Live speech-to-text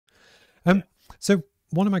Um, so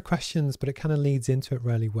one of my questions, but it kind of leads into it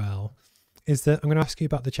really well, is that I'm going to ask you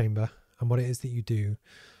about the chamber and what it is that you do.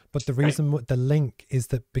 But the Okay. reason, what the link is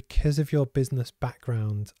that because of your business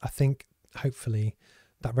background, I think hopefully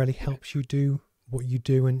that really helps you do what you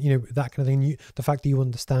do, and that kind of thing. The fact that you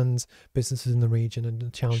understand businesses in the region and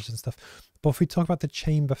the challenges and stuff. But if we talk about the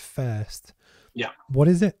chamber first, Yeah. what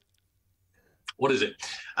is it? What is it?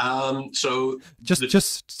 So Just, the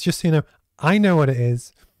just, just so you know, I know what it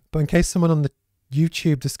is, but in case someone on the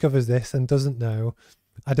YouTube discovers this and doesn't know,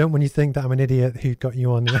 I don't want you to think that I'm an idiot who got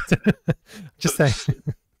you on. Just say.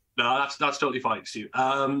 No, that's totally fine, Steve.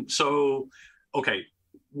 Okay,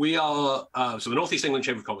 we are so the North East England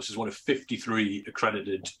Chamber of Commerce is one of 53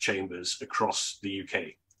 accredited chambers across the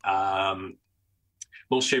UK.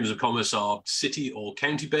 Most chambers of commerce are city or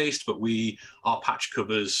county based, but our patch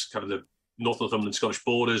covers kind of the North Northumberland Scottish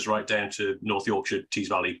borders right down to North Yorkshire Tees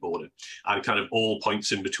Valley border, and kind of all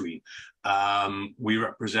points in between. We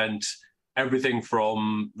represent everything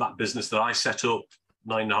from that business that I set up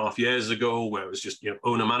 9.5 years ago, where it was just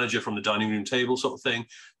owner manager from the dining room table sort of thing,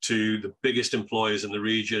 to the biggest employers in the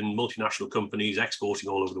region, multinational companies exporting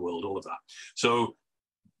all over the world, all of that. So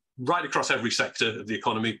right across every sector of the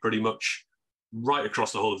economy, pretty much right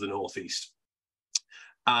across the whole of the Northeast.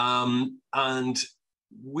 And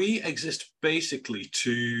we exist basically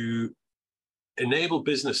to enable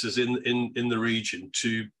businesses in the region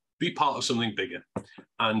to be part of something bigger,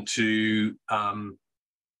 and to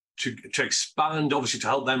expand, obviously to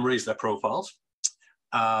help them raise their profiles,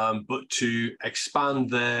 but to expand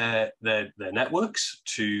their networks,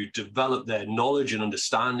 to develop their knowledge and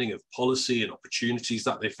understanding of policy and opportunities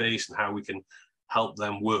that they face, and how we can help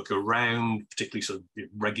them work around particularly sort of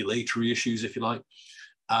regulatory issues, if you like.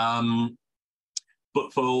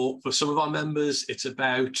 But for some of our members, it's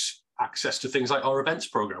about access to things like our events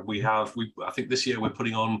program. I think this year we're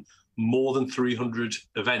putting on more than 300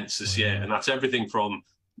 events this year, and that's everything from,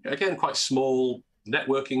 again, quite small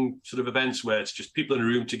networking sort of events where it's just people in a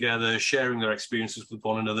room together sharing their experiences with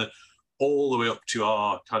one another, all the way up to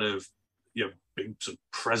our kind of big sort of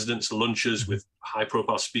presidents' lunches with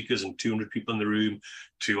high-profile speakers and 200 people in the room,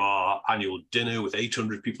 to our annual dinner with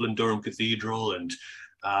 800 people in Durham Cathedral, and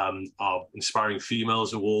our Inspiring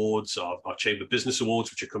Females Awards, our Chamber Business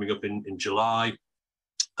Awards, which are coming up in July.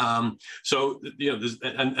 So there's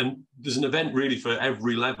an event really for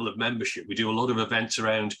every level of membership. We do a lot of events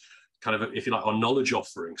around kind of, if you like, our knowledge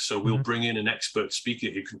offering. So we'll bring in an expert speaker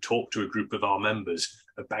who can talk to a group of our members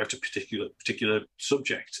about a particular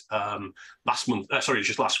subject.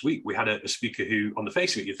 Just last week, we had a speaker who, on the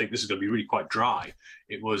face of it, you think this is going to be really quite dry.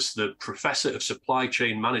 It was the professor of supply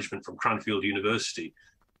chain management from Cranfield University.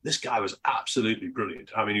 This guy was absolutely brilliant.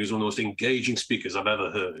 I mean, he was one of the most engaging speakers I've ever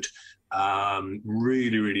heard.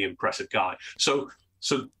 Really, really impressive guy. So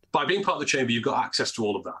by being part of the chamber, you've got access to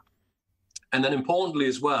all of that. And then importantly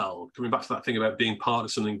as well, coming back to that thing about being part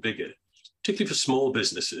of something bigger, particularly for small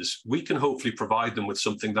businesses, we can hopefully provide them with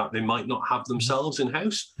something that they might not have themselves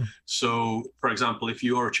in-house. So, for example, if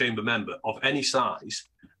you are a chamber member of any size,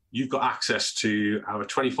 you've got access to our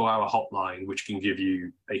 24-hour hotline, which can give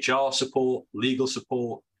you HR support, legal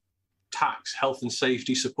support, tax, health and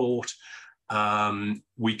safety support.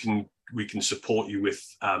 We can support you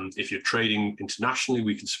with, if you're trading internationally,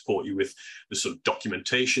 we can support you with the sort of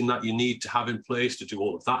documentation that you need to have in place to do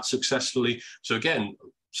all of that successfully. So again,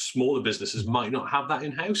 smaller businesses might not have that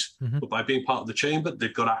in-house, but by being part of the chamber,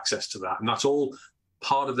 they've got access to that. And that's all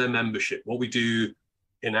part of their membership. What we do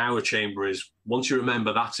in our chamber is, once you're a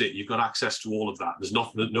member, that's it. You've got access to all of that. There's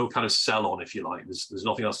no kind of sell on, if you like. There's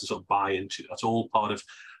nothing else to sort of buy into. That's all part of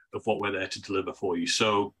what we're there to deliver for you.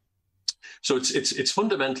 So it's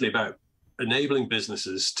fundamentally about enabling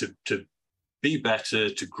businesses to be better,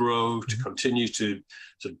 to grow, to continue to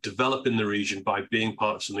develop in the region by being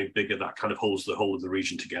part of something bigger that kind of holds the whole of the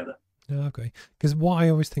region together. Yeah, okay. Because what I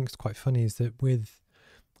always think is quite funny is that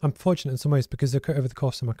I'm fortunate in some ways, because over the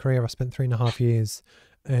course of my career, I spent 3.5 years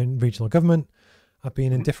in regional government. I've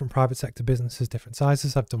been in different private sector businesses, different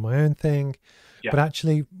sizes. I've done my own thing. Yeah. But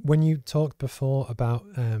actually, when you talked before about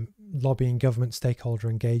lobbying, government, stakeholder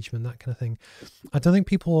engagement, that kind of thing, I don't think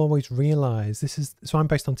people always realize this is, so I'm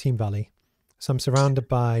based on Team Valley. So I'm surrounded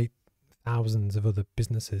by thousands of other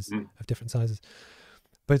businesses of different sizes.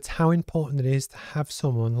 But it's how important it is to have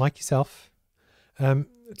someone like yourself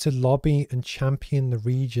to lobby and champion the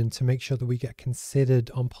region to make sure that we get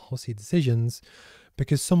considered on policy decisions,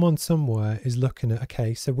 because someone somewhere is looking at,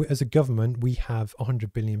 okay, so as a government, we have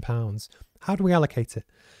 £100 billion. How do we allocate it?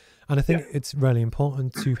 And I think it's really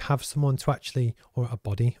important to have someone to actually, or a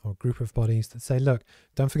body or a group of bodies that say, look,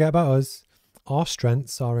 don't forget about us. our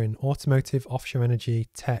strengths are in automotive, offshore energy,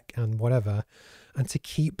 tech, and whatever, and to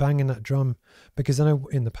keep banging that drum. Because I know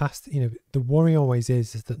in the past, you know, the worry always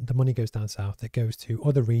is that the money goes down south, it goes to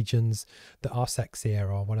other regions that are sexier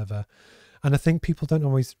or whatever. And I think people don't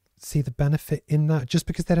always see the benefit in that just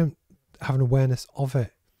because they don't have an awareness of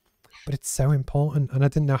it. But it's so important. And I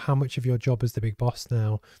didn't know how much of your job as the big boss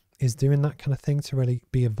now is doing that kind of thing to really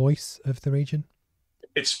be a voice of the region.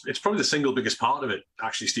 It's probably the single biggest part of it,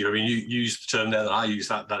 actually, Steve. I mean, you used the term there that I use,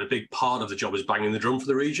 that a big part of the job is banging the drum for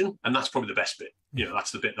the region. And that's probably the best bit. You know,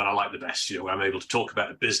 that's the bit that I like the best. You know, where I'm able to talk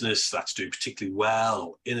about a business that's doing particularly well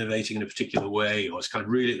or innovating in a particular way, or it's kind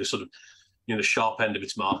of really at the sort of, you know, the sharp end of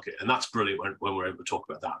its market. And that's brilliant when we're able to talk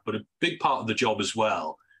about that. But a big part of the job as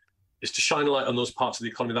well is to shine a light on those parts of the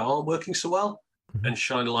economy that aren't working so well, and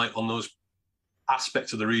shine a light on those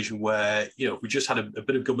aspects of the region where, you know, if we just had a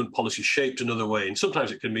bit of government policy shaped another way, and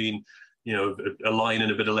sometimes it can mean, you know, a line in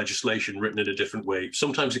a bit of legislation written in a different way.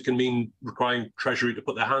 Sometimes it can mean requiring Treasury to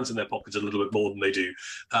put their hands in their pockets a little bit more than they do.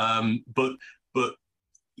 But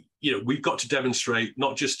you know, we've got to demonstrate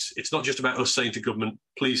it's not just about us saying to government,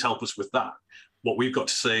 please help us with that. What we've got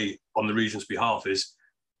to say on the region's behalf is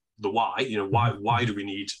the why. You know, why do we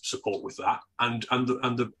need support with that, and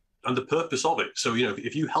the purpose of it. So, you know,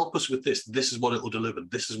 if you help us with this, this is what it will deliver.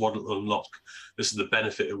 This is what it will unlock. This is the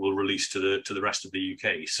benefit it will release to the rest of the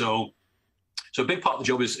UK. So a big part of the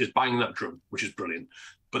job is banging that drum, which is brilliant.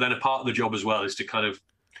 But then a part of the job as well is to kind of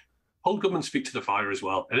hold government's feet to the fire as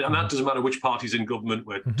well. And that doesn't matter which party's in government.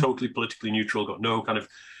 We're totally politically neutral, got no kind of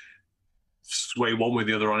sway one way or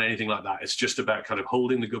the other on anything like that. It's just about kind of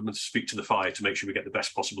holding the government's feet to the fire to make sure we get the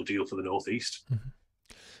best possible deal for the North East.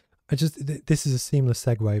 This is a seamless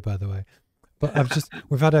segue, by the way, but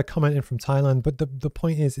we've had a comment in from Thailand, but the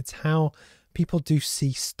point is, it's how people do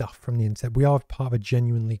see stuff from the internet. We are part of a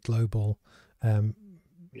genuinely global part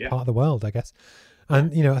of the world, I guess.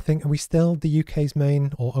 And, you know, I think, are we still the UK's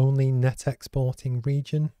main or only net exporting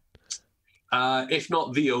region? If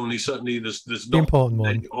not the only, certainly there's the not important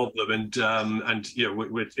many one of them, and you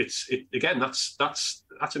know, again,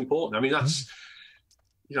 that's important. I mean, that's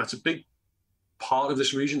you know, it's a big part of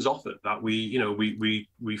this region's offer that we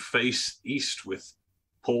face east with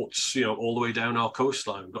ports, you know, all the way down our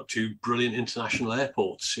coastline. We've got two brilliant international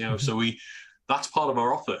airports, you know, so that's part of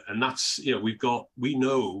our offer, and that's, you know, we've got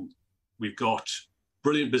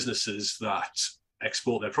brilliant businesses that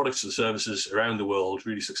export their products and services around the world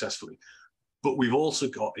really successfully. But we've also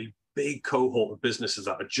got a big cohort of businesses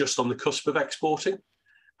that are just on the cusp of exporting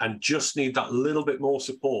and just need that little bit more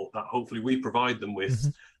support that hopefully we provide them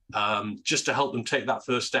with, just to help them take that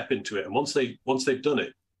first step into it. And once they've done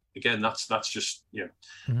it, again, that's just, you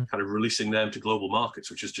know, kind of releasing them to global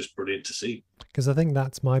markets, which is just brilliant to see. Because I think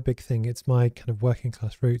that's my big thing. It's my kind of working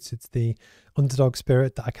class roots. It's the underdog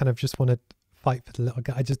spirit that I kind of just want to fight for the little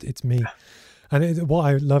guy. It's me. And what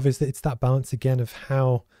I love is that it's that balance again of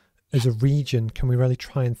how, as a region, can we really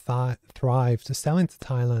try and thrive to sell into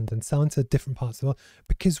Thailand and sell into different parts of the world,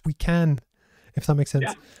 because we can, if that makes sense.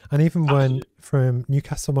 Yeah, and even when from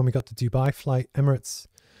Newcastle, when we got to Dubai flight, Emirates,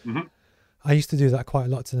 I used to do that quite a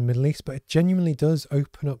lot to the Middle East, but it genuinely does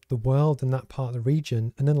open up the world in that part of the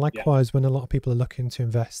region. And then likewise, when a lot of people are looking to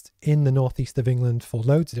invest in the northeast of England for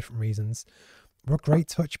loads of different reasons, we're a great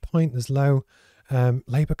touch point. There's low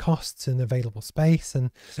labour costs and available space. And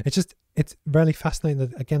it's really fascinating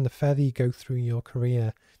that, again, the further you go through your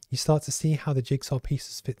career, you start to see how the jigsaw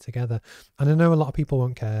pieces fit together. And I know a lot of people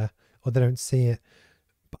won't care or they don't see it,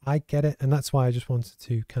 but I get it. And that's why I just wanted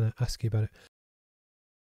to kind of ask you about it.